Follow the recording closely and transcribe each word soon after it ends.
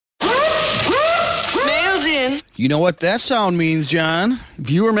in. You know what that sound means, John?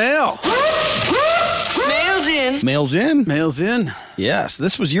 Viewer mail. Mail's in. Mail's in. Mail's in. Yes,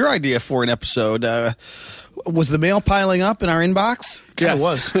 this was your idea for an episode. Was the mail piling up in our inbox? It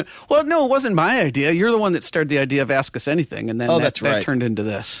was. Well, no, it wasn't my idea. You're the one that started the idea of Ask Us Anything, and then that turned into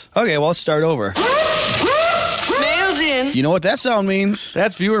this. Okay, well, let's start over. Mail's in. You know what that sound means?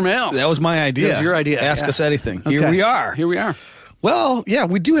 That's viewer mail. That was my idea. That was your idea. Ask us anything. Okay. Here we are. Here we are. Well, yeah,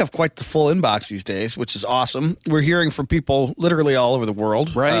 we do have quite the full inbox these days, which is awesome. We're hearing from people literally all over the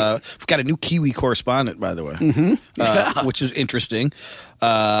world. Right. We've got a new Kiwi correspondent, by the way, which is interesting.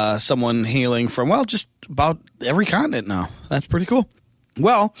 Someone hailing from, well, just about every continent now. That's pretty cool.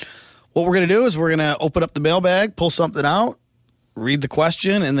 Well, what we're going to do is we're going to open up the mailbag, pull something out, read the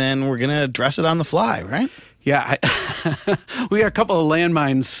question, and then we're going to address it on the fly, right? Yeah, we got a couple of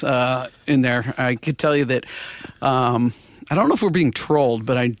landmines in there. I could tell you that I don't know if we're being trolled,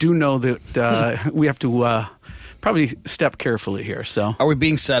 but I do know that we have to probably step carefully here. So, are we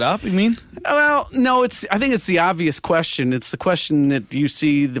being set up, you mean? Well, no, I think it's the obvious question. It's the question that you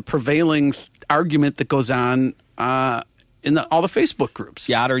see the prevailing argument that goes on in all the Facebook groups.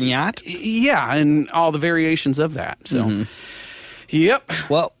 Yacht or yacht? Yeah, and all the variations of that. So, Yep.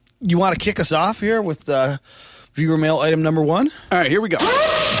 Well, you want to kick us off here with viewer mail item number 1? All right, here we go.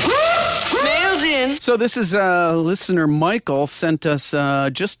 Mail's in. So this is listener Michael sent us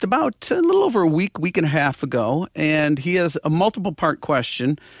just about a little over a week and a half ago, and he has a multiple-part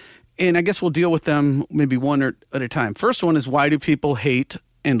question, and I guess we'll deal with them maybe one at a time. First one is, why do people hate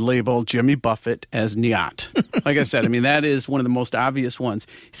and label Jimmy Buffett as Nyat? Like I said, I mean, that is one of the most obvious ones.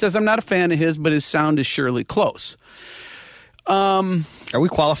 He says, I'm not a fan of his, but his sound is surely close. Are we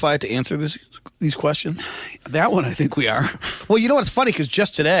qualified to answer these questions? That one, I think we are. Well, you know what's funny? Because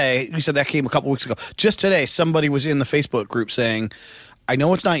just today, you said that came a couple weeks ago. Just today, somebody was in the Facebook group saying, I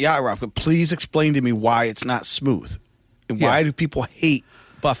know it's not yacht rock, but please explain to me why it's not smooth. And why do people hate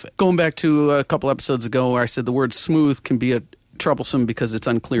Buffett? Going back to a couple episodes ago where I said the word smooth can be troublesome because it's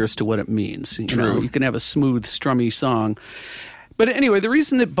unclear as to what it means. You can have a smooth, strummy song. But anyway, the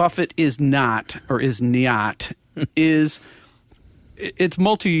reason that Buffett is not, or is Nyat, is it's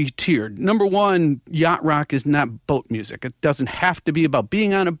multi-tiered. Number one, yacht rock is not boat music. It doesn't have to be about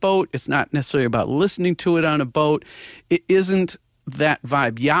being on a boat. It's not necessarily about listening to it on a boat. It isn't that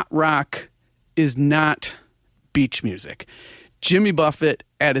vibe. Yacht rock is not beach music. Jimmy Buffett,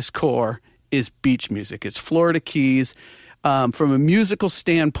 at his core, is beach music. It's Florida Keys. From a musical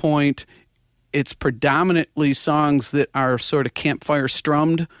standpoint, it's predominantly songs that are sort of campfire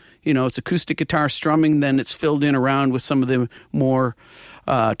strummed. You know, it's acoustic guitar strumming, then it's filled in around with some of the more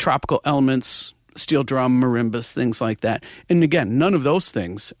tropical elements, steel drum, marimbas, things like that. And again, none of those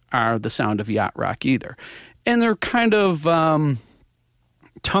things are the sound of yacht rock either. And they're kind of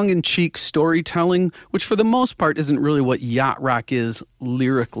tongue-in-cheek storytelling, which for the most part isn't really what yacht rock is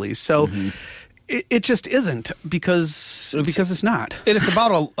lyrically. So it just isn't because it's not. And it's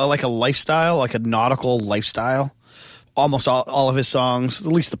about a lifestyle, like a nautical lifestyle. Almost all of his songs,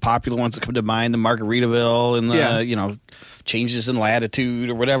 at least the popular ones that come to mind, the Margaritaville and the Changes in Latitude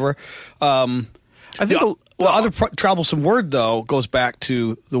or whatever. I think the other troublesome word though goes back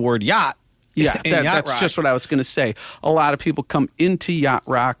to the word yacht. Yeah, that's rock. just what I was going to say. A lot of people come into yacht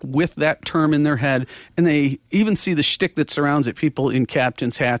rock with that term in their head, and they even see the shtick that surrounds it, people in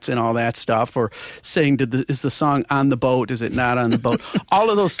captain's hats and all that stuff, or saying, is the song on the boat? Is it not on the boat? All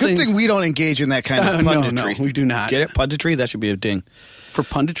of those things. Good thing we don't engage in that kind of punditry. No, we do not. Get it? Punditry? That should be a ding. For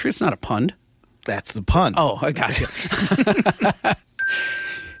punditry, it's not a pund. That's the pun. Oh, I got you.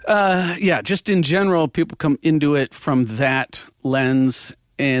 Just in general, people come into it from that lens,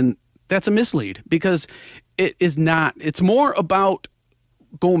 and that's a mislead because it is not. It's more about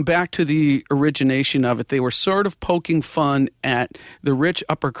going back to the origination of it. They were sort of poking fun at the rich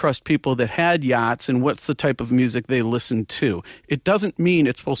upper crust people that had yachts and what's the type of music they listened to. It doesn't mean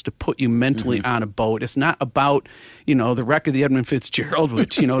it's supposed to put you mentally on a boat. It's not about, the wreck of the Edmund Fitzgerald,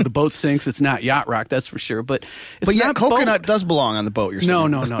 which, the boat sinks. It's not yacht rock, that's for sure. But not Coconut boat. does belong on the boat, you're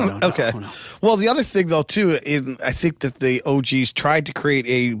saying. No. Okay. No. Well, the other thing, though, too, I think that the OGs tried to create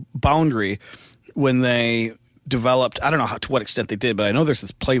a boundary when they developed, I don't know to what extent they did, but I know there's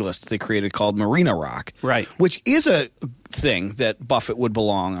this playlist that they created called Marina Rock. Right. Which is a thing that Buffett would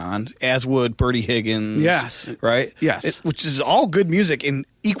belong on, as would Bertie Higgins. Yes. Right? Yes. Which is all good music and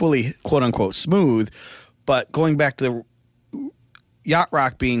equally, quote unquote, smooth. But going back to the yacht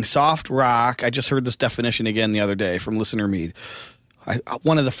rock being soft rock, I just heard this definition again the other day from listener Mead.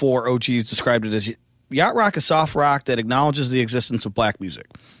 One of the 4 OGs described it as yacht rock is soft rock that acknowledges the existence of black music.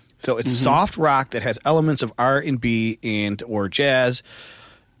 So it's soft rock that has elements of R&B and or jazz.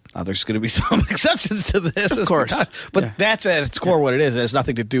 There's going to be some exceptions to this, Of course. but that's at its core what it is. It has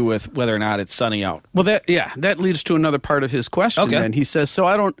nothing to do with whether or not it's sunny out. Well, that leads to another part of his question. Okay. And he says, so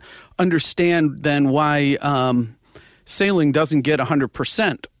I don't understand then why Sailing doesn't get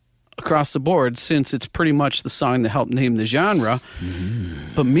 100% across the board, since it's pretty much the song that helped name the genre.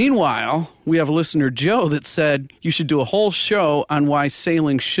 But meanwhile, we have a listener, Joe, that said you should do a whole show on why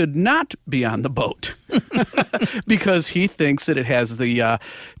Sailing should not be on the boat. Because he thinks that it has the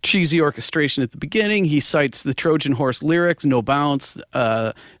cheesy orchestration at the beginning. He cites the Trojan Horse lyrics, no bounce,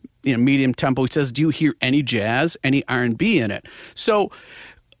 medium tempo. He says, do you hear any jazz, any R&B in it? So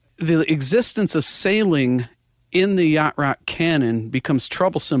the existence of Sailing in the yacht rock canon becomes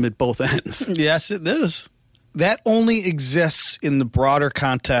troublesome at both ends. Yes, it is. That only exists in the broader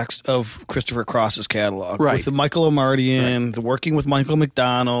context of Christopher Cross's catalog. Right. With the Michael Omartian, the working with Michael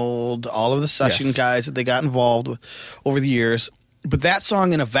McDonald, all of the session guys that they got involved with over the years. But that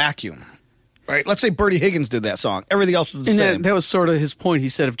song in a vacuum, right? Let's say Bertie Higgins did that song. Everything else is the same. That was sort of his point. He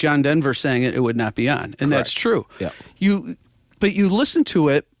said if John Denver sang it, it would not be on. And that's true. Yeah. But you listen to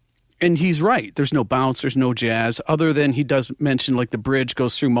it, and he's right. There's no bounce. There's no jazz, other than he does mention like the bridge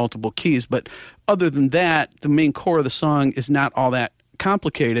goes through multiple keys. But other than that, the main core of the song is not all that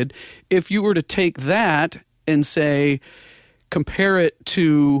complicated. If you were to take that and say, compare it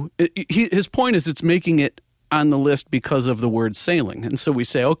to, his point is it's making it on the list because of the word sailing. And so we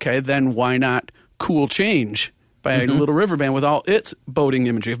say, okay, then why not Cool Change by Little River Band with all its boating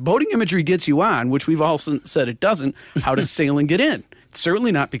imagery? If boating imagery gets you on, which we've all said it doesn't, how does sailing get in?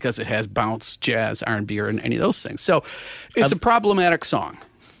 Certainly not because it has bounce, jazz, R&B, or any of those things. So it's a problematic song.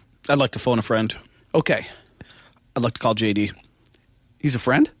 I'd like to phone a friend. Okay. I'd like to call JD. He's a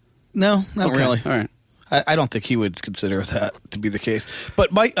friend? No, not really. All right. I don't think he would consider that to be the case.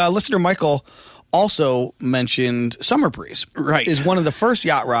 But listener Michael also mentioned Summer Breeze. Right. Is one of the first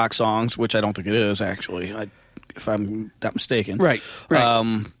yacht rock songs, which I don't think it is, actually, if I'm not mistaken. Right.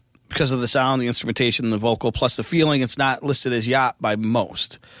 Because of the sound, the instrumentation, the vocal, plus the feeling, it's not listed as yacht by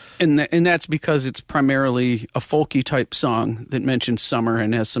most. And that's because it's primarily a folky type song that mentions summer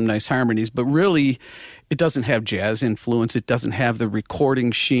and has some nice harmonies. But really, it doesn't have jazz influence. It doesn't have the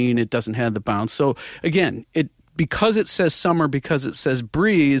recording sheen. It doesn't have the bounce. So again, because it says summer, because it says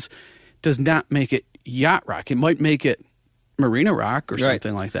breeze, does not make it yacht rock. It might make it marina rock or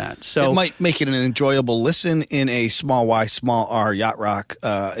something like that. So it might make it an enjoyable listen in a small Y, small R yacht rock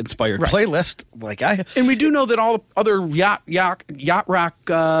inspired playlist like I have. And we do know that all other yacht rock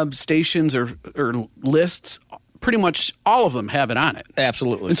stations or lists, pretty much all of them have it on it.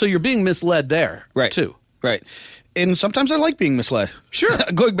 Absolutely. And so you're being misled there too. Right. And sometimes I like being misled. Sure.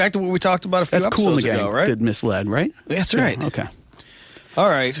 Going back to what we talked about a few episodes ago, right? Did misled, right? That's right. Yeah, okay. All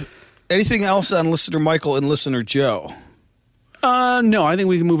right. Anything else on listener Michael and listener Joe? No, I think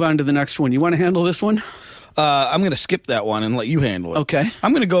we can move on to the next one. You want to handle this one? I'm going to skip that one and let you handle it. Okay.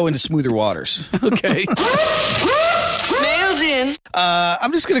 I'm going to go into smoother waters. Okay. Mail's in.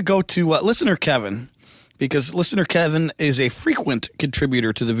 I'm just going to go to listener Kevin, because listener Kevin is a frequent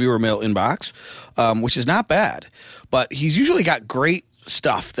contributor to the viewer mail inbox, which is not bad. But he's usually got great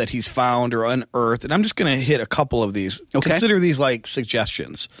stuff that he's found or unearthed, and I'm just going to hit a couple of these. Okay. Consider these like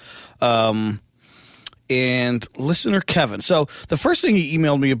suggestions. And listener Kevin. So the first thing he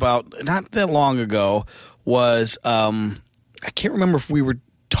emailed me about not that long ago was I can't remember if we were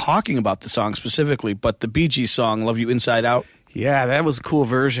talking about the song specifically, but the Bee Gees song "Love You Inside Out." Yeah, that was a cool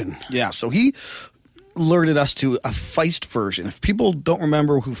version. Yeah, so he alerted us to a Feist version. If people don't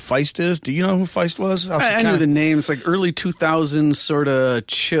remember who Feist is, do you know who Feist was? I knew the names, like early 2000s sort of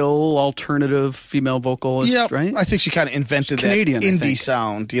chill alternative female vocalist, right? I think she kind of invented Canadian, that indie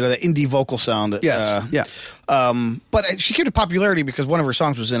sound, that indie vocal sound. Yes, But she came to popularity because one of her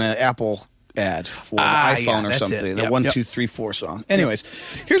songs was in an Apple ad for the iPhone or something. The 1, 2, 3, 4 song. Anyways,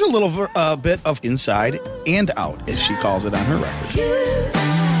 here's a little bit of Inside and Out, as she calls it on her record.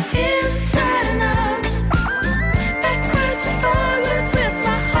 Inside and out.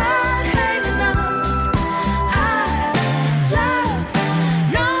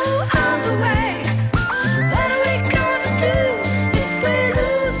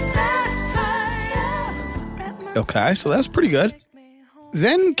 Okay, so that's pretty good.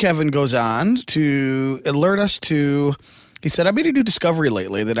 Then Kevin goes on to alert us to, he said, I made a new discovery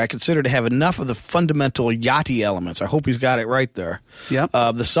lately that I consider to have enough of the fundamental yachty elements. I hope he's got it right there. Yep.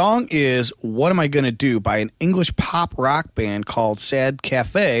 The song is What Am I Gonna Do by an English pop rock band called Sad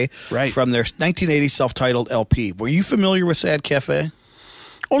Cafe from their 1980 self-titled LP. Were you familiar with Sad Cafe?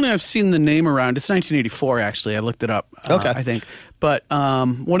 Only I've seen the name around. It's 1984, actually. I looked it up, I think. But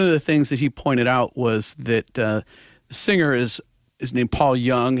one of the things that he pointed out was that the singer is is named Paul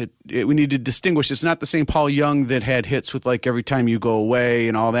Young. We need to distinguish. It's not the same Paul Young that had hits with like Every Time You Go Away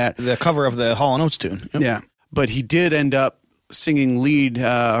and all that. The cover of the Hall & Oates tune. Yep. Yeah. But he did end up singing lead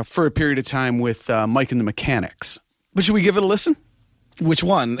for a period of time with Mike and the Mechanics. But should we give it a listen? Which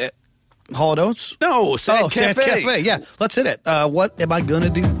one? Hall & Oates? No, Sad Sad Cafe. Cafe. Yeah, let's hit it. What am I going to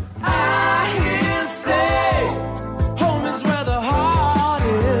do? I hear say, home is where the heart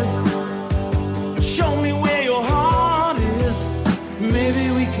is. Show me where your heart is.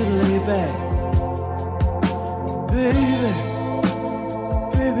 Maybe we can lay back.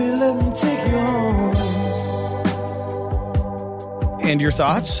 Baby, let me take you home. And your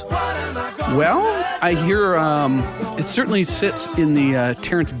thoughts? Well, I hear it certainly sits in the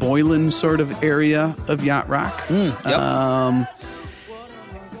Terrence Boylan sort of area of yacht rock. Yep.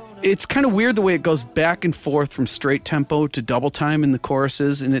 It's kind of weird the way it goes back and forth from straight tempo to double time in the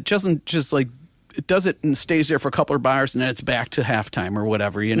choruses, and it doesn't just like it does it and stays there for a couple of bars and then it's back to halftime or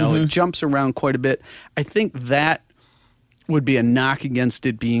whatever. It jumps around quite a bit. I think that would be a knock against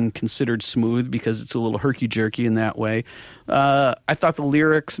it being considered smooth because it's a little herky-jerky in that way. I thought the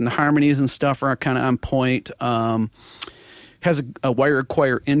lyrics and the harmonies and stuff are kind of on point. Has a wire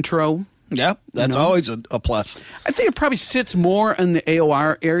choir intro. Yeah, that's always a plus. I think it probably sits more in the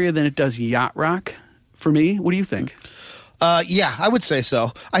AOR area than it does yacht rock for me. What do you think? Yeah, I would say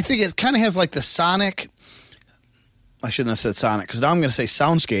so. I think it kind of has like the sonic... I shouldn't have said sonic because now I'm going to say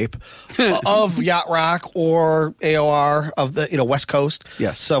soundscape of yacht rock or AOR of the West Coast.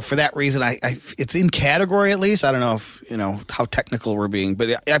 Yes. So for that reason, I it's in category at least. I don't know if how technical we're being,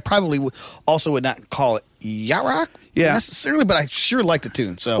 but I probably also would not call it yacht rock necessarily. But I sure like the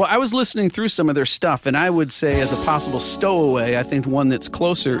tune. So well, I was listening through some of their stuff, and I would say as a possible stowaway, I think the one that's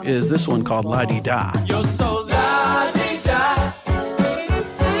closer is this one called La Di Da. You're so la-di-da.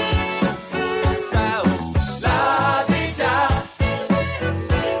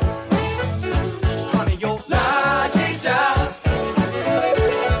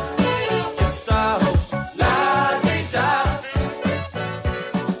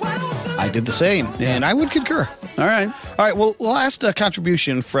 I did the same, and I would concur. All right. Well, last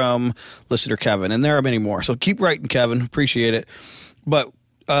contribution from listener Kevin, and there are many more. So keep writing, Kevin. Appreciate it. But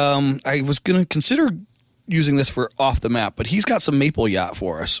I was going to consider using this for Off the Map, but he's got some Maple Yacht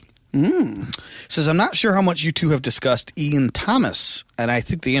for us. Says, I'm not sure how much you two have discussed Ian Thomas, and I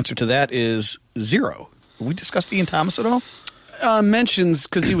think the answer to that is 0. Have we discussed Ian Thomas at all? Mentions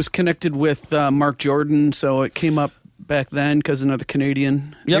because he was connected with Mark Jordan, so it came up back then because another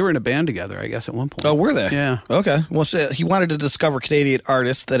Canadian. Yep. They were in a band together, I guess, at one point. Oh, were they? Yeah. Okay. Well, so he wanted to discover Canadian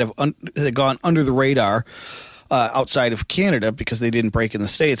artists that have gone under the radar outside of Canada because they didn't break in the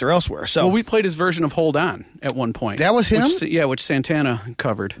States or elsewhere. So we played his version of Hold On at one point. That was him? Which Santana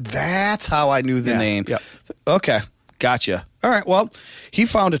covered. That's how I knew the name. Yep. Okay. Gotcha. All right. Well, he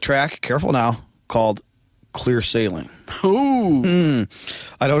found a track, careful now, called Clear Sailing. Ooh.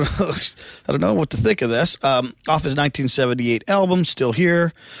 I don't know what to think of this. Off his 1978 album, Still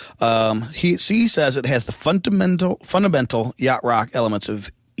Here. He says it has the fundamental yacht rock elements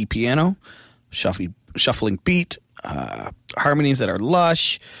of e-piano, shuffling beat, harmonies that are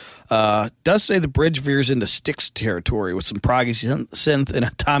lush. Does say the bridge veers into Styx territory with some proggy synth and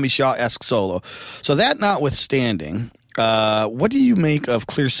a Tommy Shaw-esque solo. So that notwithstanding, what do you make of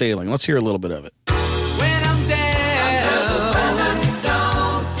Clear Sailing? Let's hear a little bit of it. When I'm down,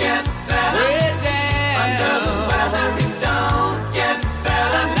 don't get better. Way down, under the weather, it don't get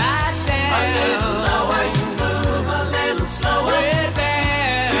better. Lie down, a little lower, you move a little slower. Way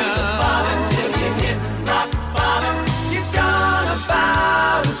down, to the bottom till you hit rock bottom. You've gone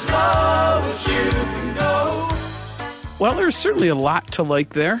about as low as you can go. Well, there's certainly a lot to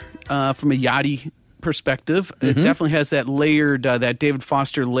like there from a yachty perspective. It definitely has that layered, that David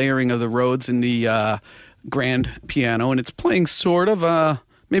Foster layering of the Rhodes in the grand piano, and it's playing sort of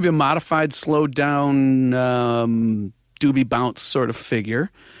maybe a modified, slowed down doobie bounce sort of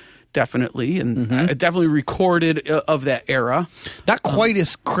figure. Definitely, and I definitely recorded of that era. Not quite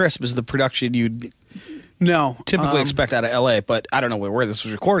as crisp as the production you'd typically expect out of L.A., but I don't know where this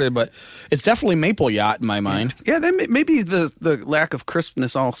was recorded, but it's definitely Maple Yacht in my mind. Yeah, maybe the lack of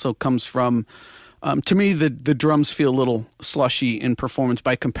crispness also comes from, to me, the drums feel a little slushy in performance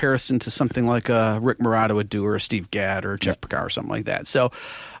by comparison to something like a Rick Morato would do, or a Steve Gadd or Jeff Picard or something like that. So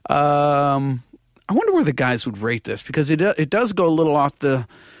I wonder where the guys would rate this, because it does go a little off the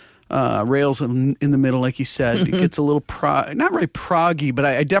rails in the middle, like you said. It gets a little not very proggy, but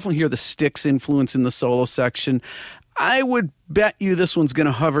I definitely hear the Styx influence in the solo section. I would bet you this one's going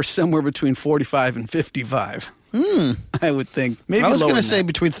to hover somewhere between 45 and 55. I would think. Maybe I was going to say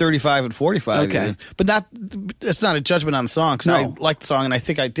between 35 and 45. Okay. Even. But it's not a judgment on the song, because I like the song, and I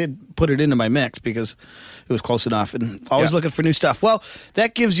think I did put it into my mix because it was close enough, and always looking for new stuff. Well,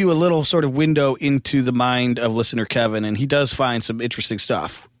 that gives you a little sort of window into the mind of listener Kevin, and he does find some interesting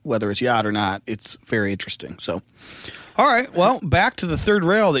stuff. Whether it's yacht or not, it's very interesting. So, all right, well, back to the third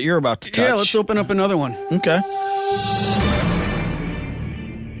rail that you're about to touch. Yeah, let's open up another one. Okay.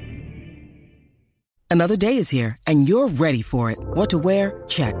 Another day is here, and you're ready for it. What to wear?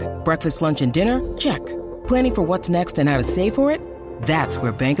 Check. Breakfast, lunch, and dinner? Check. Planning for what's next and how to save for it? That's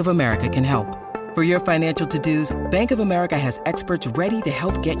where Bank of America can help. For your financial to-dos, Bank of America has experts ready to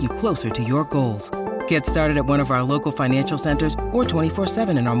help get you closer to your goals. Get started at one of our local financial centers or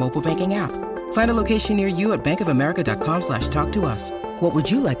 24/7 in our mobile banking app. Find a location near you at bankofamerica.com/talktous. What would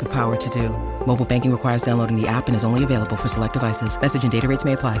you like the power to do? Mobile banking requires downloading the app and is only available for select devices. Message and data rates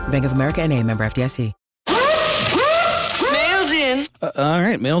may apply. Bank of America N.A., member FDIC. Mail's in. All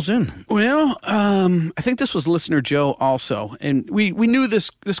right, mail's in. Well, I think this was listener Joe also. And we knew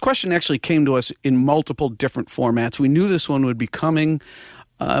this question actually came to us in multiple different formats. We knew this one would be coming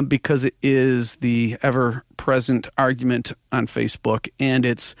because it is the ever-present argument on Facebook, and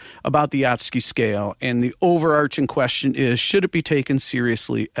it's about the Yatsky scale. And the overarching question is, should it be taken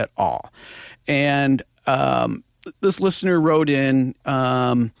seriously at all? And this listener wrote in...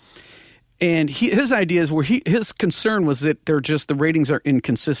 And his ideas were his concern was that the ratings are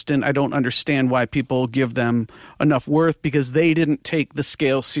inconsistent. I don't understand why people give them enough worth because they didn't take the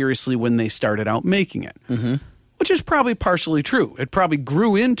scale seriously when they started out making it, which is probably partially true. It probably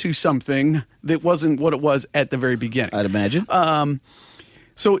grew into something that wasn't what it was at the very beginning. I'd imagine.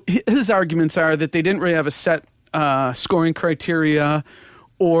 So his arguments are that they didn't really have a set scoring criteria,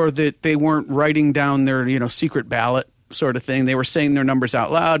 or that they weren't writing down their secret ballot sort of thing. They were saying their numbers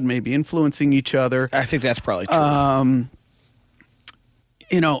out loud, maybe influencing each other. I think that's probably true.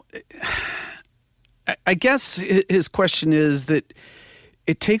 I guess his question is that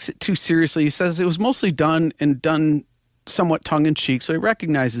it takes it too seriously. He says it was mostly done somewhat tongue-in-cheek, so he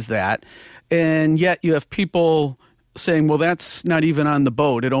recognizes that. And yet you have people saying, well, that's not even on the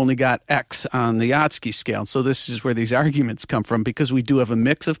boat. It only got X on the Yatsky scale. So this is where these arguments come from, because we do have a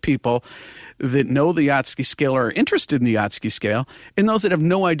mix of people that know the Yatsky scale or are interested in the Yatsky scale, and those that have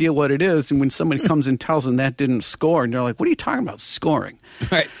no idea what it is. And when somebody comes and tells them that didn't score, and they're like, what are you talking about scoring?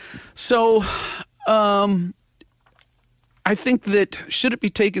 Right. So I think that should it be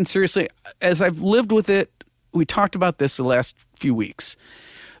taken seriously? As I've lived with it, we talked about this the last few weeks.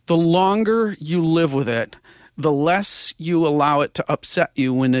 The longer you live with it, the less you allow it to upset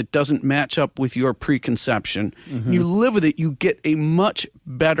you when it doesn't match up with your preconception. You live with it, you get a much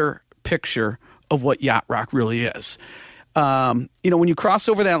better picture of what yacht rock really is. When you cross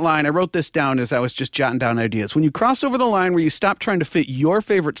over that line, I wrote this down as I was just jotting down ideas. When you cross over the line where you stop trying to fit your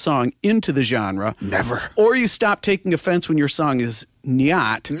favorite song into the genre. Never. Or you stop taking offense when your song is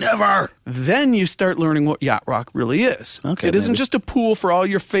yacht. Never. Then you start learning what yacht rock really is. Okay, it isn't maybe. just a pool for all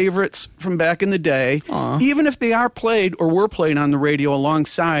your favorites from back in the day. Even if they are played or were played on the radio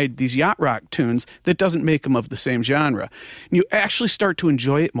alongside these yacht rock tunes, that doesn't make them of the same genre. And you actually start to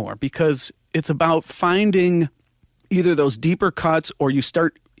enjoy it more because it's about finding either those deeper cuts, or you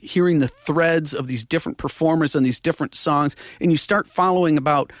start hearing the threads of these different performers and these different songs, and you start following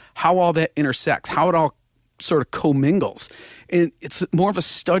about how all that intersects, how it all sort of commingles. And it's more of a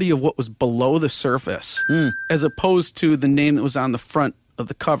study of what was below the surface as opposed to the name that was on the front of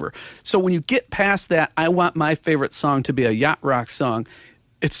the cover. So when you get past that, I want my favorite song to be a yacht rock song,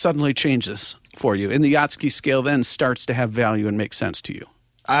 it suddenly changes for you. And the Yatsky scale then starts to have value and make sense to you.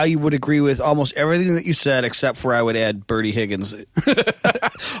 I would agree with almost everything that you said, except for I would add Bertie Higgins.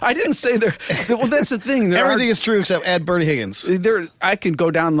 I didn't say there. Well, that's the thing. Everything is true except add Bertie Higgins. I can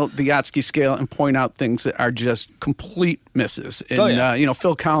go down the Yatsky scale and point out things that are just complete misses. And,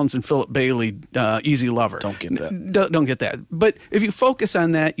 Phil Collins and Philip Bailey, Easy Lover. Don't get that. Don't get that. But if you focus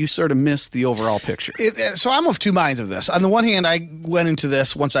on that, you sort of miss the overall picture. So I'm of two minds of this. On the one hand, I went into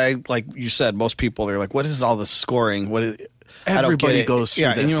this once like you said, most people, they're like, what is all this scoring? What is Everybody goes through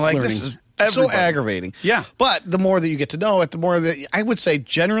this. And you're like, learning. this is Everybody. so aggravating. Yeah. But the more that you get to know it, the more that I would say,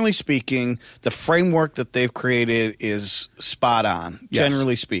 generally speaking, the framework that they've created is spot on, Yes.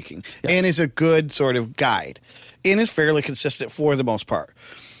 generally speaking, Yes. and is a good sort of guide and is fairly consistent for the most part.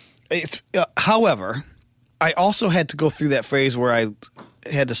 However, I also had to go through that phase where I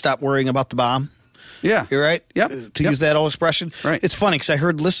had to stop worrying about the bomb. Yeah. You're right? Yep. To use that old expression. Right. It's funny because I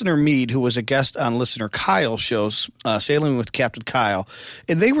heard listener Mead, who was a guest on listener Kyle's shows, Sailing with Captain Kyle,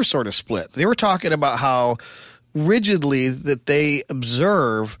 and they were sort of split. They were talking about how rigidly that they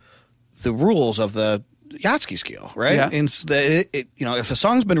observe the rules of the Yatsky scale, right? Yeah. And if a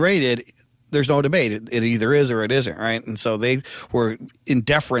song's been rated, there's no debate. It either is or it isn't, right? And so they were in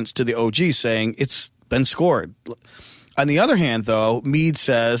deference to the OG saying it's been scored. On the other hand, though, Mead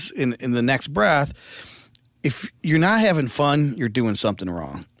says in the next breath, if you're not having fun, you're doing something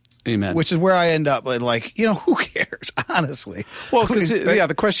wrong. Amen. Which is where I end up, like, who cares, honestly? Well, because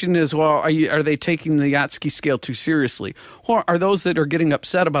the question is, well, are they taking the Yatsky scale too seriously, or are those that are getting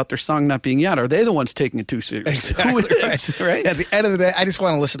upset about their song not being Yacht? Are they the ones taking it too seriously? Exactly. Who is, right? At the end of the day, I just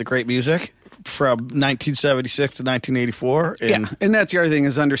want to listen to great music from 1976 to 1984. And that's the other thing,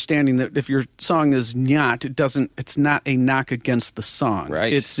 is understanding that if your song is Yacht, it's not a knock against the song.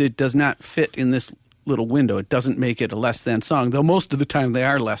 Right. It does not fit in this little window. It doesn't make it a less than song, though most of the time they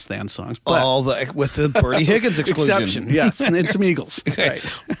are less than songs. But with the Bertie Higgins exclusion. Exception, yes, and some Eagles. Right.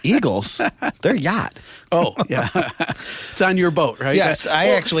 Eagles? They're Yacht. Oh, yeah. It's on your boat, right? Yes, I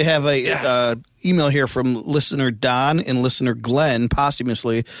actually have a email here from listener Don and listener Glenn,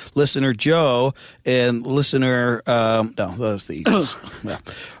 posthumously, listener Joe, and listener, no, those are the Eagles. Yeah.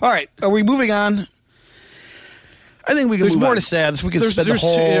 All right, are we moving on? I think we can There's move more on. to say. We could spend the There's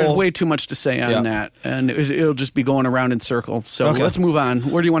whole... way too much to say on that, and it'll just be going around in circles. So Okay. let's move on.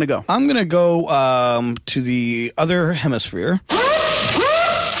 Where do you want to go? I'm going to go to the other hemisphere,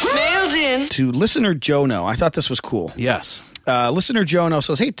 Mail's in. to listener Jono. I thought this was cool. Yes. Listener Jono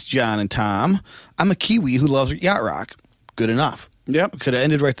says, hey, John and Tom, I'm a Kiwi who loves yacht rock. Good enough. Yep. Could have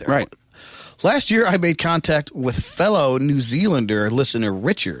ended right there. Right. Last year, I made contact with fellow New Zealander listener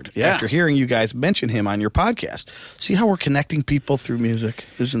Richard after hearing you guys mention him on your podcast. See how we're connecting people through music?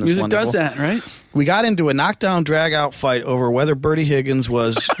 Isn't this Music wonderful? does that, right? We got into a knockdown, drag-out fight over whether Bertie Higgins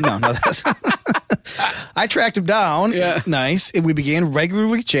was... no, that's... I tracked him down. Yeah. Nice. And we began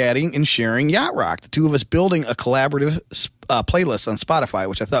regularly chatting and sharing yacht rock. The two of us building a collaborative playlist on Spotify,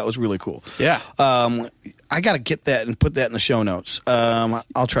 which I thought was really cool. Yeah. I got to get that and put that in the show notes.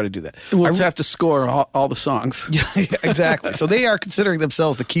 I'll try to do that. We'll have to score all the songs. Yeah, exactly. So they are considering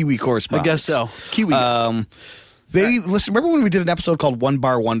themselves the Kiwi I correspondents. guess so. Kiwi. Listen. Remember when we did an episode called One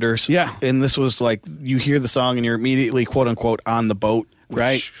Bar Wonders? Yeah. And this was like you hear the song and you're immediately quote unquote on the boat. Which,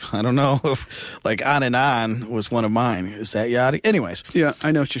 Right. I don't know if like On and On was one of mine. Is that Yachty? Anyways. Yeah,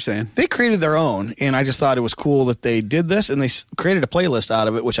 I know what you're saying. They created their own, and I just thought it was cool that they did this, and they created a playlist out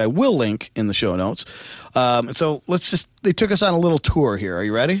of it, which I will link in the show notes. So they took us on a little tour here. Are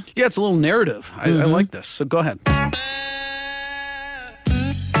you ready? Yeah, it's a little narrative. I like this. So go ahead.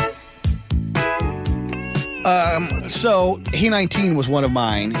 So Hey 19 was one of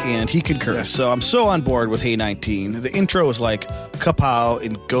mine, and he concurs. Yeah. So I'm so on board with Hey 19. The intro is like kapow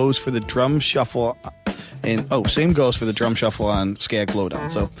and goes for the drum shuffle. And same goes for the drum shuffle on Skag Lowdown.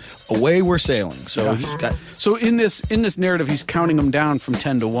 So away we're sailing. So he's got So in this narrative, he's counting them down from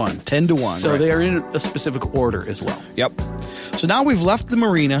 10 to 1. 10 to 1. So right? they are in a specific order as well. Yep. So now we've left the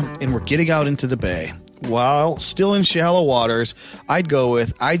marina and we're getting out into the bay. While still in shallow waters, I'd go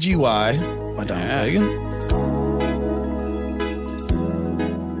with IGY by Donald Fagen.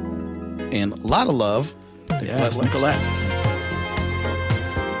 And Lot of Love. Yes, Nicolette.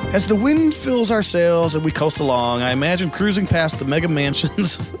 As the wind fills our sails and we coast along, I imagine cruising past the mega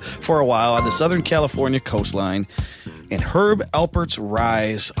mansions for a while on the Southern California coastline. And Herb Alpert's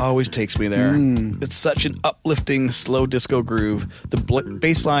Rise always takes me there. It's such an uplifting, slow disco groove. The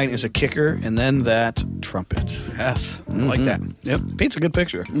bass line is a kicker, and then that trumpet. Yes, I like that. Yep. Paints a good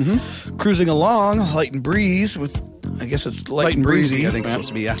picture. Cruising along, light and breeze with, I guess it's light and breezy. I think it's supposed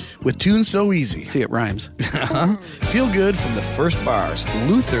to be, yeah. With tunes so easy. See, it rhymes. Feel good from the first bars.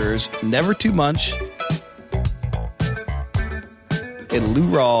 Luther's Never Too Much. And Lou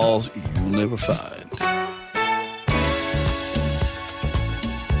Rawls, You'll Never Find.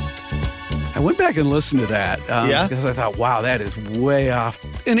 I went back and listened to that Yeah? because I thought, wow, that is way off.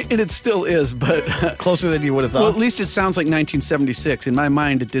 And it still is, but... Closer than you would have thought. Well, at least it sounds like 1976. In my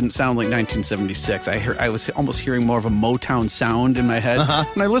mind, it didn't sound like 1976. I was almost hearing more of a Motown sound in my head.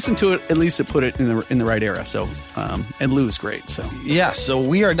 When I listened to it, at least it put it in the right era. So, and Lou's great. So Yeah, so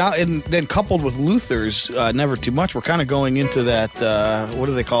we are now, and then coupled with Luther's Never Too Much, we're kind of going into that, what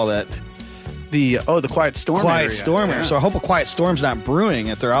do they call that? the Quiet Storm. Quiet area. Storm. Yeah. So I hope a quiet storm's not brewing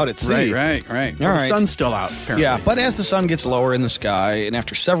if they're out at sea. Right. All The right. sun's still out, apparently. Yeah, but as the sun gets lower in the sky, and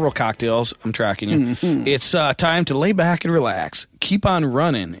after several cocktails, I'm tracking you. It's time to lay back and relax. Keep on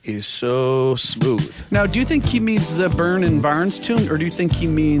Running is so smooth. Now, do you think he means the Byrne and Barnes tune, or do you think he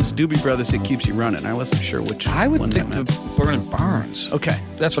means Doobie Brothers, It Keeps You Running? I wasn't sure which I would one think that the meant. Burn Barnes. Okay.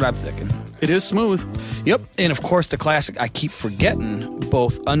 That's what I'm thinking. It is smooth. Yep. And of course, the classic I Keep Forgetting,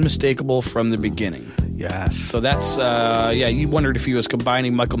 both unmistakable from the beginning. Yes. So that's, you wondered if he was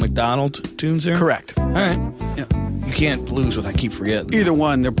combining Michael McDonald tunes there? Correct. All right. Yeah. You can't lose with I Keep Forgetting. Either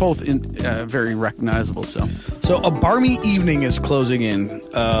one, they're both very recognizable. So So a balmy evening is closing in.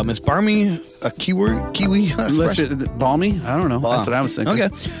 Is balmy a Kiwi expression? balmy? I don't know. That's what I was thinking.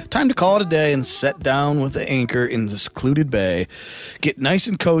 Okay. Time to call it a day and set down with the anchor in the secluded bay. Get nice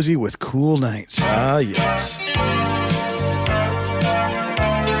and cozy with cool nights. Ah, yes.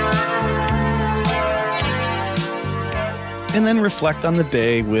 And then reflect on the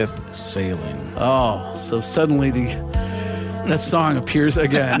day with sailing. Oh, so suddenly that song appears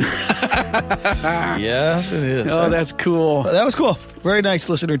again. Yes, it is. Oh, that's cool. That was cool. Very nice,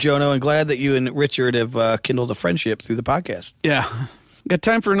 listener Jono, and glad that you and Richard have kindled a friendship through the podcast. Yeah. Got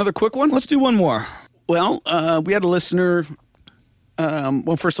time for another quick one? Let's do one more. Well, we had a listener.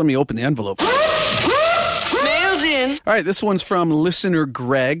 Well, first let me open the envelope. Mail's in. All right, this one's from listener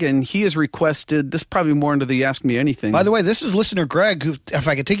Greg, and he has requested, this is probably more into the Ask Me Anything. By the way, this is listener Greg, who, if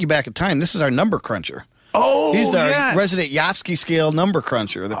I could take you back in time, this is our number cruncher. Oh, He's our yes. resident Yatsky scale number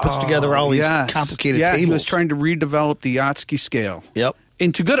cruncher that puts together all these Yes. complicated yeah, tables. he was trying to redevelop the Yatsky scale. Yep.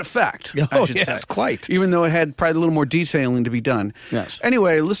 And to good effect, I Oh, should yes, say. quite. Even though it had probably a little more detailing to be done. Yes.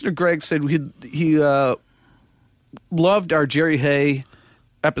 Anyway, listener Greg said he loved our Jerry Hay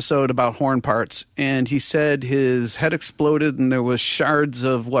episode about horn parts, and he said his head exploded and there was shards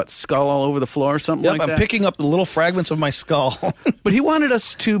of skull all over the floor, something Yep, like I'm that. picking up the little fragments of my skull. But he wanted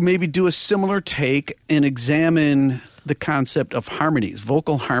us to maybe do a similar take and examine the concept of harmonies,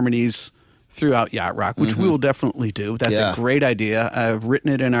 vocal harmonies throughout yacht rock, which we will definitely do. That's Yeah. a great idea. I've written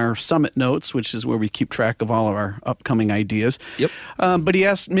it in our summit notes, which is where we keep track of all of our upcoming ideas. Yep. But he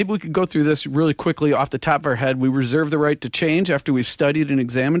asked, maybe we could go through this really quickly off the top of our head. We reserve the right to change after we've studied and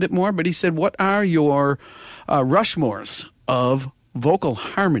examined it more. But he said, what are your Rushmores of vocal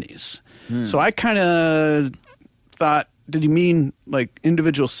harmonies? So I kind of thought, did he mean like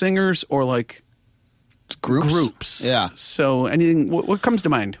individual singers or like groups? Yeah. So anything, what comes to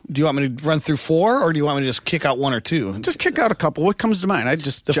mind? Do you want me to run through 4, or do you want me to just kick out 1 or 2? Just kick out a couple. What comes to mind? I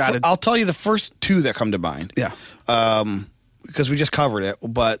just jotted. I'll tell you the first 2 that come to mind. Yeah. Because we just covered it,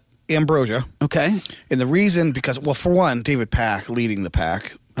 but Ambrosia. Okay. And the reason, because, well, for one, David Pack leading the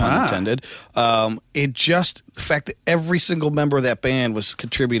pack, pun intended. It just, the fact that every single member of that band was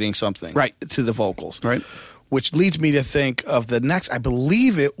contributing something Right. to the vocals. Right. Which leads me to think of the next, I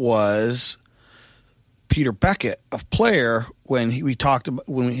believe it was Peter Beckett of Player, when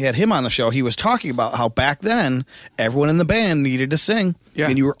when we had him on the show, he was talking about how back then everyone in the band needed to sing. Yeah.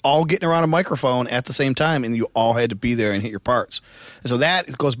 And you were all getting around a microphone at the same time, and you all had to be there and hit your parts. And so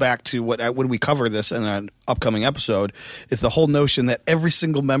that goes back to when we cover this in an upcoming episode, is the whole notion that every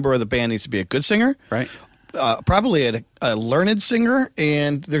single member of the band needs to be a good singer. Right. Probably a learned singer,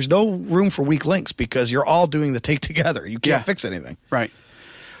 and there's no room for weak links because you're all doing the take together. You can't Yeah. fix anything. Right.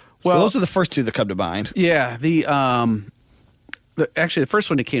 Well, Well, those are the first 2 that come to mind. yeah. Actually, the first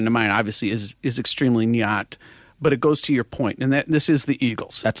one that came to mind, obviously, is extremely Nyat, but it goes to your point, and this is the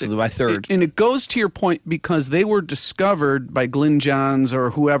Eagles. That's my third. And it goes to your point because they were discovered by Glyn Johns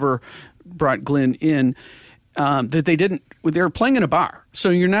or whoever brought Glyn in, that they were playing in a bar. So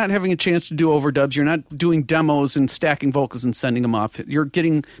you're not having a chance to do overdubs. You're not doing demos and stacking vocals and sending them off. You're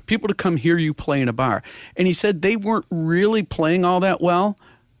getting people to come hear you play in a bar. And he said they weren't really playing all that well,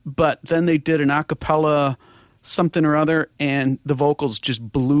 but then they did an a cappella something or other, and the vocals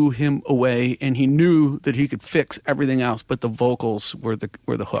just blew him away, and he knew that he could fix everything else, but the vocals were the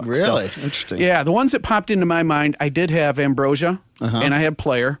hook. Really? So, Interesting. Yeah, the ones that popped into my mind, I did have Ambrosia, and I had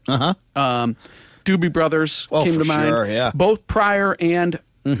Player. Doobie Brothers came to mind. Sure, yeah. Both Pryor and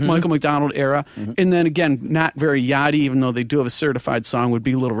Michael McDonald era. And then again, not very yachty, even though they do have a certified song, would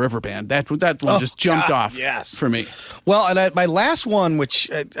be Little River Band. That one just jumped God, off yes. for me. Well, and my last one, which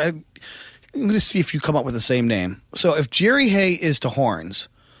I'm going to see if you come up with the same name. So if Jerry Hay is to horns,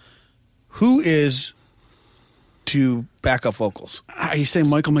 who is to backup vocals? Are you saying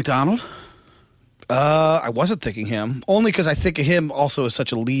Michael McDonald? I wasn't thinking him, only because I think of him also as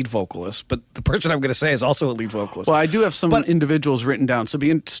such a lead vocalist. But the person I'm going to say is also a lead vocalist. Well, I do have some But- individuals written down, so it'd be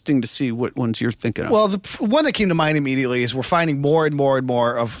interesting to see what ones you're thinking of. Well, the one that came to mind immediately is we're finding more and more and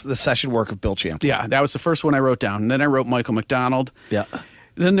more of the session work of Bill Champion. yeah, that was the first one I wrote down. And then I wrote Michael McDonald. Yeah.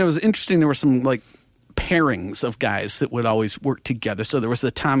 Then there was interesting, there were some like pairings of guys that would always work together. So there was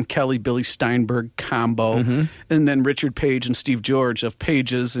the Tom Kelly, Billy Steinberg combo, and then Richard Page and Steve George of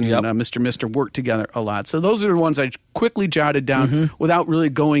Pages and Mr. worked together a lot. So those are the ones I quickly jotted down without really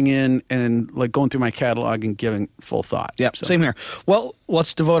going in and like going through my catalog and giving full thought. Yep, same here. Well,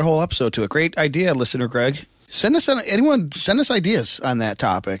 let's devote a whole episode to it. Great idea, listener Greg. Send us ideas on that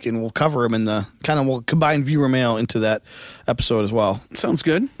topic, and we'll cover them we'll combine viewer mail into that episode as well. Sounds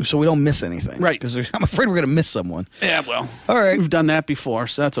good. So we don't miss anything. Right. Because I'm afraid we're going to miss someone. Yeah, well. All right. We've done that before,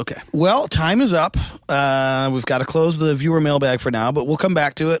 so that's okay. Well, time is up. We've got to close the viewer mailbag for now, but we'll come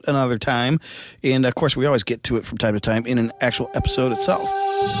back to it another time. And, of course, we always get to it from time to time in an actual episode itself.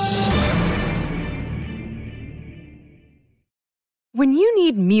 When you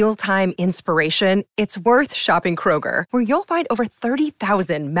need mealtime inspiration, it's worth shopping Kroger, where you'll find over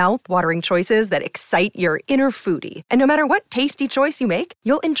 30,000 mouth-watering choices that excite your inner foodie. And no matter what tasty choice you make,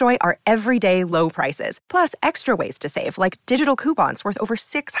 you'll enjoy our everyday low prices, plus extra ways to save, like digital coupons worth over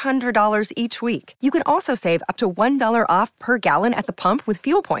 $600 each week. You can also save up to $1 off per gallon at the pump with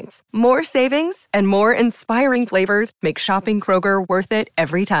fuel points. More savings and more inspiring flavors make shopping Kroger worth it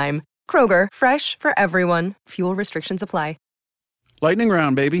every time. Kroger, fresh for everyone. Fuel restrictions apply. Lightning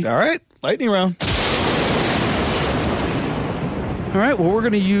round, baby. All right. Lightning round. All right. Well, we're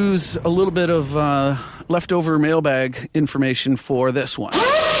going to use a little bit of leftover mailbag information for this one.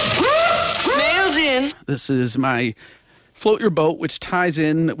 Mail's in. This is my Float Your Boat, which ties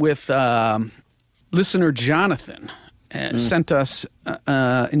in with listener Jonathan. Sent us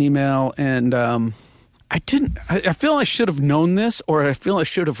an email, and I feel I should have known this, or I feel I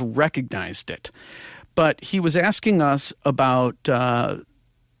should have recognized it. But he was asking us about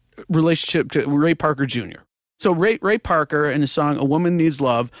relationship to Ray Parker Jr. So Ray Parker and his song "A Woman Needs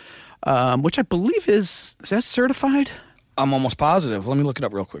Love," which I believe is that certified? I'm almost positive. Let me look it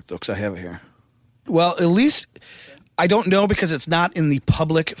up real quick, though, because I have it here. Well, at least I don't know because it's not in the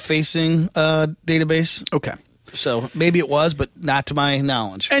public-facing database. Okay. So maybe it was, but not to my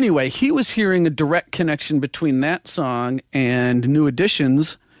knowledge. Anyway, he was hearing a direct connection between that song and New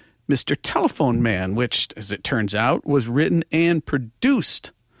Edition's Mr. Telephone Man, which, as it turns out, was written and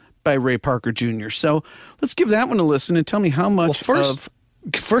produced by Ray Parker Jr. So let's give that one a listen and tell me how much First,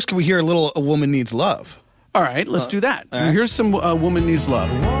 can we hear a little "A Woman Needs Love"? All right, let's do that. All right. Here's some "Woman Needs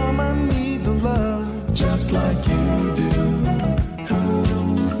Love." Woman needs a love just like you do.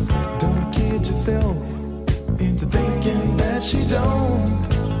 Don't kid yourself into thinking that she don't.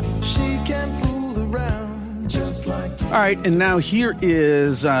 She can fool around just like you. All right, and now here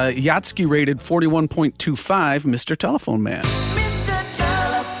is Yatsky rated 41.25, Mr. Telephone Man. Mr.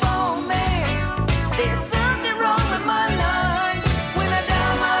 Telephone Man, there's something wrong with my line. When I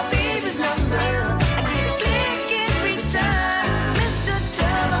dial my baby's number, I get a click every time. Mr.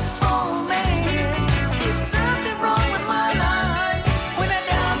 Telephone Man, there's something wrong with my line. When I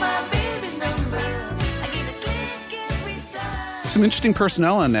dial my baby's number, I get a click every time. Some interesting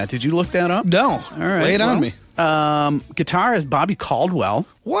personnel on that. Did you look that up? No. All right. Lay it on me. Guitar is Bobby Caldwell.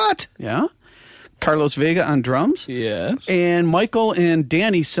 What? Yeah. Carlos Vega on drums. Yes. And Michael and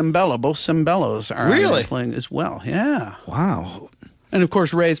Danny Cimbella, both Cimbellos are on Really? there playing as well. Yeah. Wow. And of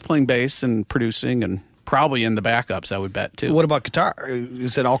course, Ray's playing bass and producing and probably in the backups, I would bet, too. What about guitar?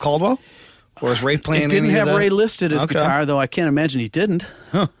 Is it all Caldwell? Or is Ray playing It didn't any of have the- Ray listed as Okay. guitar, though I can't imagine he didn't.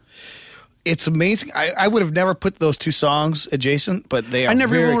 It's amazing. I would have never put those two songs adjacent, but they are I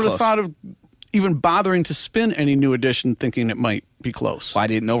never very even would have close. thought of even bothering to spin any New Edition thinking it might be close. I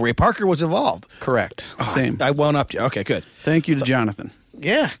didn't know Ray Parker was involved. Correct. Same. I won't up to you. Okay, good. Thank you to Jonathan.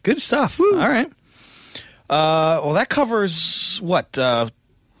 Yeah, good stuff. All right. Well, that covers what?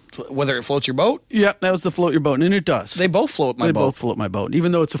 Whether it floats your boat? Yep, that was the Float Your Boat, and it does. They both float my They boat. both float my boat.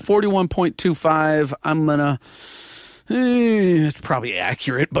 Even though it's a 41.25, I'm going to... it's probably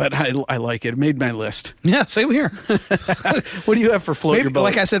accurate, but I like it. It made my list. Yeah, same here. What do you have for Float Maybe, Your Boat?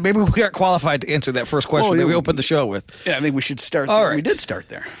 like I said, maybe we aren't qualified to answer that first question Oh, that yeah. we opened the show with. Yeah, I think we should start All there. right. We did start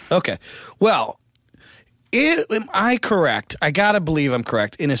there. Okay. Well, am I correct? I got to believe I'm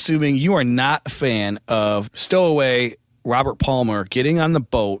correct in assuming you are not a fan of stowaway Robert Palmer getting on the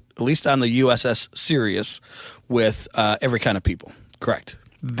boat, at least on the USS Sirius, with every kind of people. Correct.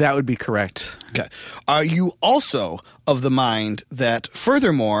 That would be correct. Okay. Are you also of the mind that,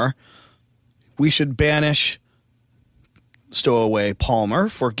 furthermore, we should banish stowaway Palmer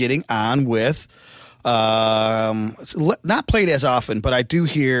for getting on with, not played as often, but I do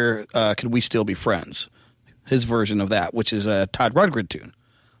hear Can We Still Be Friends? His version of that, which is a Todd Rundgren tune.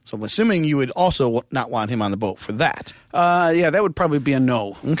 So I'm assuming you would also not want him on the boat for that. Yeah, that would probably be a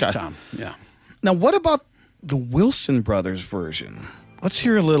no, Okay. Tom. Yeah. Now, what about the Wilson Brothers version? Let's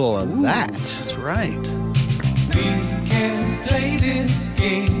hear a little of that. That's right. We can't play this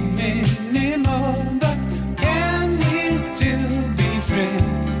game anymore, but can we still be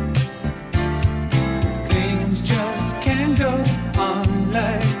friends? Things just can't go on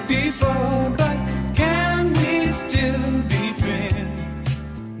like before, but can we still be friends?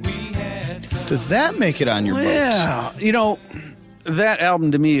 We had some. Does that make it on your books? Yeah. You know, that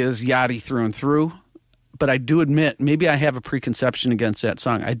album to me is Yachty through and through. But I do admit, maybe I have a preconception against that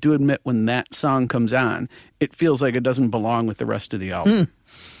song. I do admit when that song comes on, it feels like it doesn't belong with the rest of the album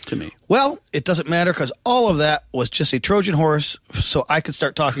to me. Well, it doesn't matter because all of that was just a Trojan horse so I could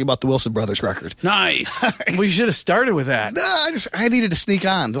start talking about the Wilson Brothers record. Nice. We should have started with that. I needed to sneak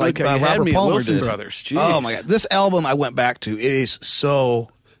on like Okay, you had Robert me at Palmer Wilson did. Brothers. Jeez. Oh my God. This album I went back to. It is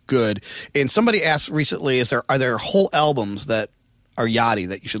so good. And somebody asked recently, are there whole albums that are Yachty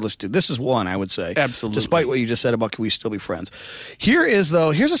that you should listen to? This is one, I would say. Absolutely. Despite what you just said about Can We Still Be Friends. Here's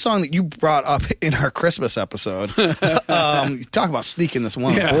a song that you brought up in our Christmas episode. You talk about sneaking this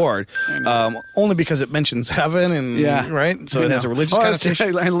one aboard. Only because it mentions heaven and right? So it has a religious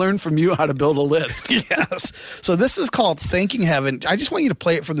connotation. I learned from you how to build a list. Yes. So this is called Thanking Heaven. I just want you to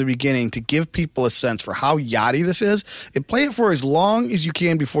play it from the beginning to give people a sense for how Yachty this is. And play it for as long as you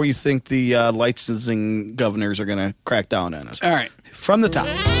can before you think the licensing governors are going to crack down on us. All right. From the top.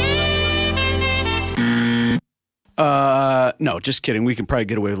 No, just kidding. We can probably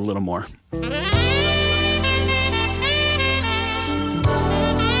get away with a little more.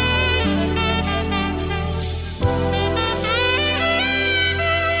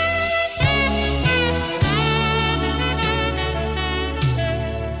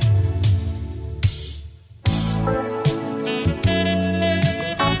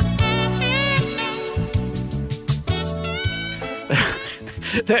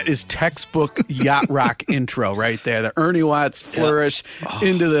 That is textbook yacht rock intro right there. The Ernie Watts flourish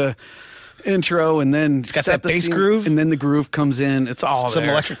into the intro, and then got that bass groove, and then the groove comes in. It's all some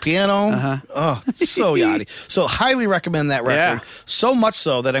there. electric piano. Oh, so Yachty. So highly recommend that record. Yeah. So much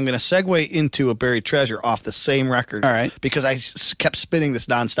so that I'm going to segue into a buried treasure off the same record. All right. Because I kept spinning this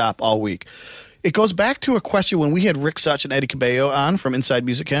nonstop all week. It goes back to a question when we had Rick Such and Eddie Cabello on from Inside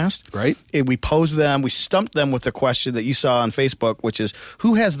Music Cast. Right. And we posed them, we stumped them with the question that you saw on Facebook, which is,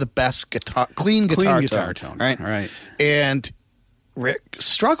 who has the best clean guitar tone? Right? Right. And Rick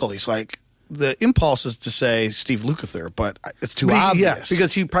struggled. He's like, the impulse is to say Steve Lukather, but it's too obvious. Yeah,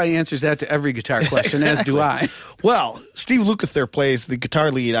 because he probably answers that to every guitar question, as do I. Well, Steve Lukather plays the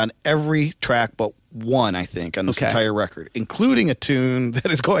guitar lead on every track but one, I think, on this entire record, including a tune that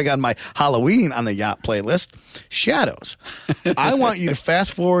is going on my Halloween on the Yacht playlist, Shadows. I want you to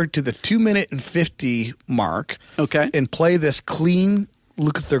fast forward to the 2-minute and 50 mark and play this clean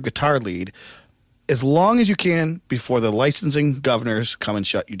Lukather guitar lead as long as you can before the licensing governors come and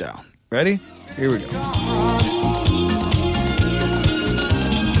shut you down. Ready? Here we go.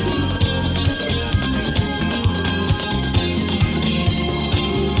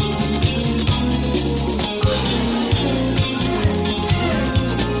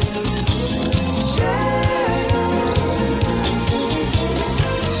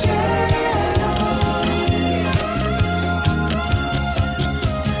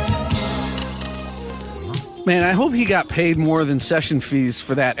 Man, I hope he got paid more than session fees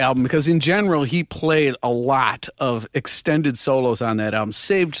for that album, because in general, he played a lot of extended solos on that album,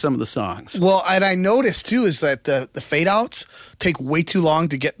 saved some of the songs. Well, and I noticed, too, is that the fade-outs take way too long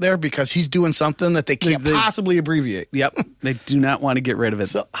to get there because he's doing something that they can't possibly abbreviate. Yep. They do not want to get rid of it.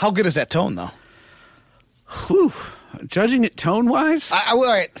 So how good is that tone, though? Whew. Judging it tone-wise? All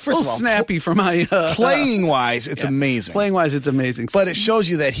right, first of all, snappy for my... playing-wise, it's amazing. Playing-wise, it's amazing. But it shows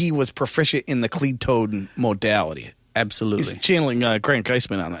you that he was proficient in the clean tone modality. Absolutely. He's channeling Grant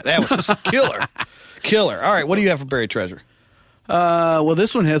Geisman on that. That was just killer. Killer. All right, what do you have for Buried Treasure? Well,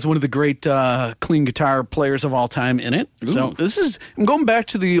 this one has one of the great clean guitar players of all time in it. Ooh. So I'm going back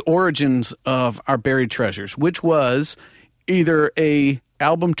to the origins of our Buried Treasures, which was either a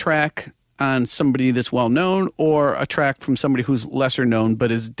album track on somebody that's well known or a track from somebody who's lesser known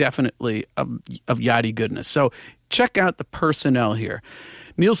but is definitely of Yachty goodness. So check out the personnel here.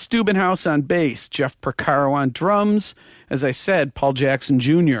 Neil Steubenhouse on bass, Jeff Porcaro on drums. As I said, Paul Jackson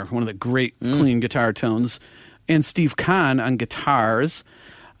Jr., one of the great clean guitar tones, and Steve Kahn on guitars.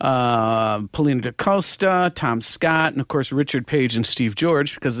 Paulina DaCosta, Tom Scott, and of course Richard Page and Steve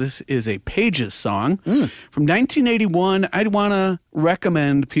George, because this is a Pages song. From 1981, I'd want to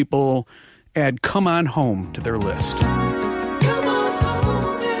recommend people add Come On Home to their list. Come on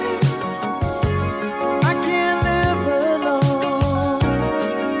home, babe. I can't live alone.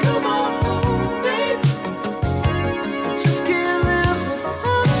 Come on home, babe. I just can't live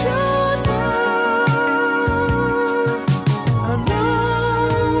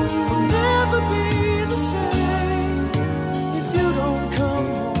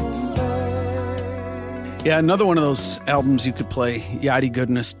Yeah, another one of those albums you could play yachty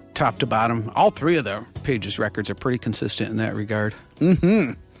goodness top to bottom. All three of the Pages records are pretty consistent in that regard.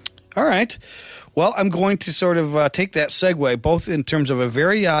 All right. Well, I'm going to sort of take that segue, both in terms of a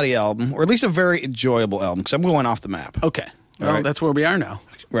very yachty album, or at least a very enjoyable album, because I'm going off the map. Okay. Well, right. that's where we are now.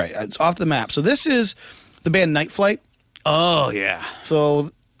 Right. It's off the map. So this is the band Night Flight. Oh, yeah.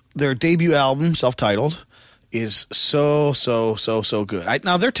 So their debut album, self-titled, is so good.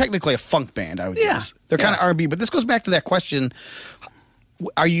 Now, they're technically a funk band, I would guess. They're kind of R&B, but this goes back to that question.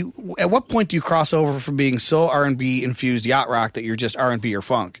 At what point do you cross over from being so R&B infused yacht rock that you're just R&B or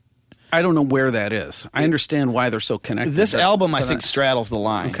funk? I don't know where that is. I understand why they're so connected. This album, I think, straddles the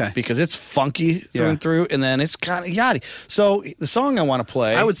line. Okay. Because it's funky through and through, and then it's kind of yachty. So the song I want to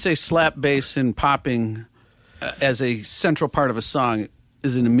play... I would say slap bass and popping as a central part of a song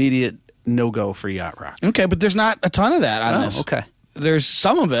is an immediate no-go for yacht rock. Okay, but there's not a ton of that on this. Okay. There's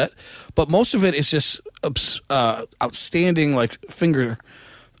some of it, but most of it is just outstanding, like finger,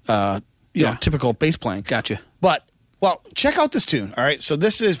 typical bass playing. Gotcha. But, well, check out this tune, all right? So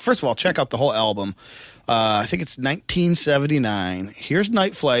this is, first of all, check out the whole album. I think it's 1979. Here's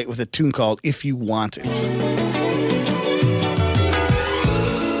Night Flight with a tune called If You Want It.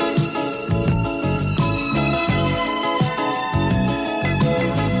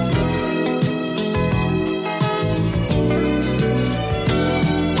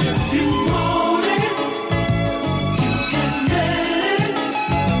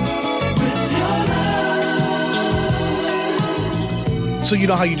 So you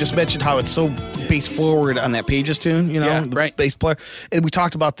know how you just mentioned how it's so bass forward on that Pages tune, the right. bass player. And we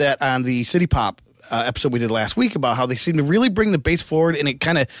talked about that on the City Pop episode we did last week about how they seem to really bring the bass forward and it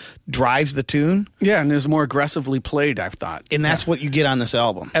kind of drives the tune. Yeah, and it's more aggressively played, I've thought. And that's what you get on this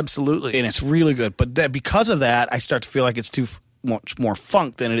album. Absolutely. And it's really good. But because of that, I start to feel like it's too much more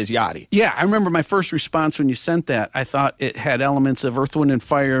funk than it is yachty. Yeah, I remember my first response when you sent that. I thought it had elements of Earth, Wind &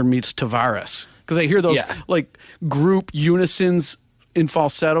 Fire meets Tavares. Because I hear those like group unisons in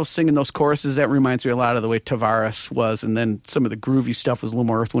falsetto singing those choruses. That reminds me a lot of the way Tavares was, and then some of the groovy stuff was a little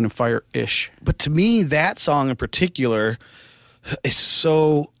more Earth, Wind & Fire-ish. But to me, that song in particular is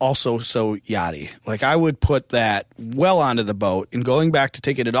also so yachty. Like, I would put that well onto the boat, and going back to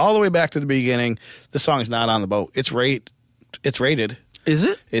taking it all the way back to the beginning, the song is not on the boat. It's rated. Is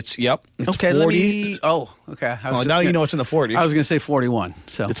it? It's okay, 40. Okay. Now you know it's in the 40s. I was going to say 41.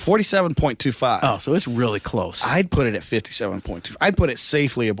 So it's 47.25. Oh, so it's really close. I'd put it at 57.2. I'd put it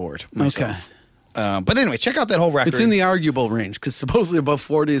safely aboard myself. Okay. But anyway, check out that whole record. It's in the arguable range because supposedly above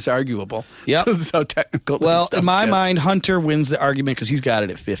 40 is arguable. Yep. So this is how technical this Well, stuff in my gets. mind, Hunter wins the argument because he's got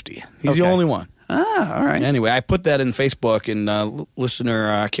it at 50. He's the only one. Ah, all right. Anyway, I put that in Facebook, and listener,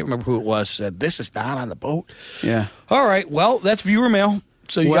 I can't remember who it was, said, this is not on the boat. Yeah. All right. Well, that's viewer mail.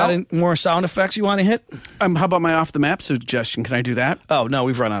 So you got any more sound effects you want to hit? How about my off the map suggestion? Can I do that? Oh, no,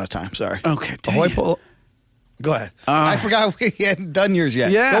 we've run out of time. Sorry. Okay. Ahoy, Go ahead. I forgot we hadn't done yours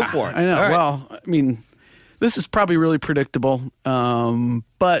yet. Yeah. Go for it. I know. All right. Well, I mean, this is probably really predictable,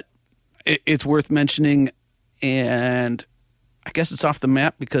 but it's worth mentioning, and I guess it's off the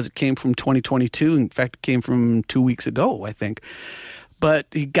map because it came from 2022. In fact, it came from 2 weeks ago, I think. But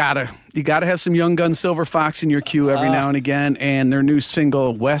you gotta have some Young Gun Silver Fox in your queue every now and again, and their new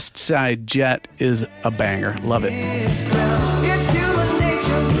single West Side Jet is a banger. Love it. It's human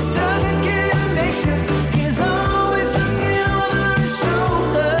nature, doesn't get a nation. He's always looking over his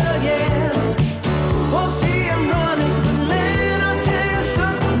shoulder, yeah. Won't see him running, but man, I'll tell you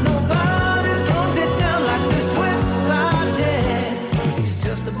something. Nobody throws it down like this West Side Jet. He's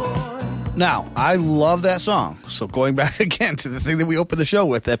just a boy. Now, I love that song. So going back again to the thing that we opened the show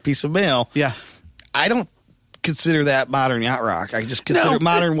with, that piece of mail. Yeah. I don't consider that modern yacht rock. I just consider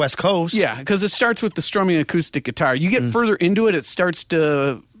modern West Coast. Yeah, because it starts with the strumming acoustic guitar. You get further into it, it starts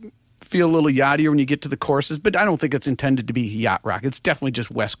to feel a little yachtier when you get to the choruses, but I don't think it's intended to be yacht rock. It's definitely just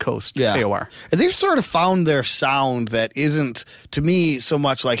West Coast AOR. And they've sort of found their sound that isn't, to me, so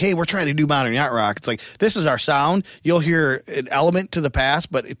much like, hey, we're trying to do modern yacht rock. It's like, this is our sound. You'll hear an element to the past,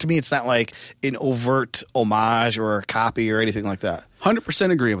 but to me, it's not like an overt homage or a copy or anything like that.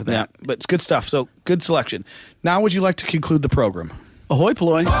 100% agree with that. Yeah, but it's good stuff. So, good selection. Now, would you like to conclude the program? Ahoy,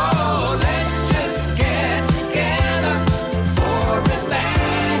 ploy. Oh,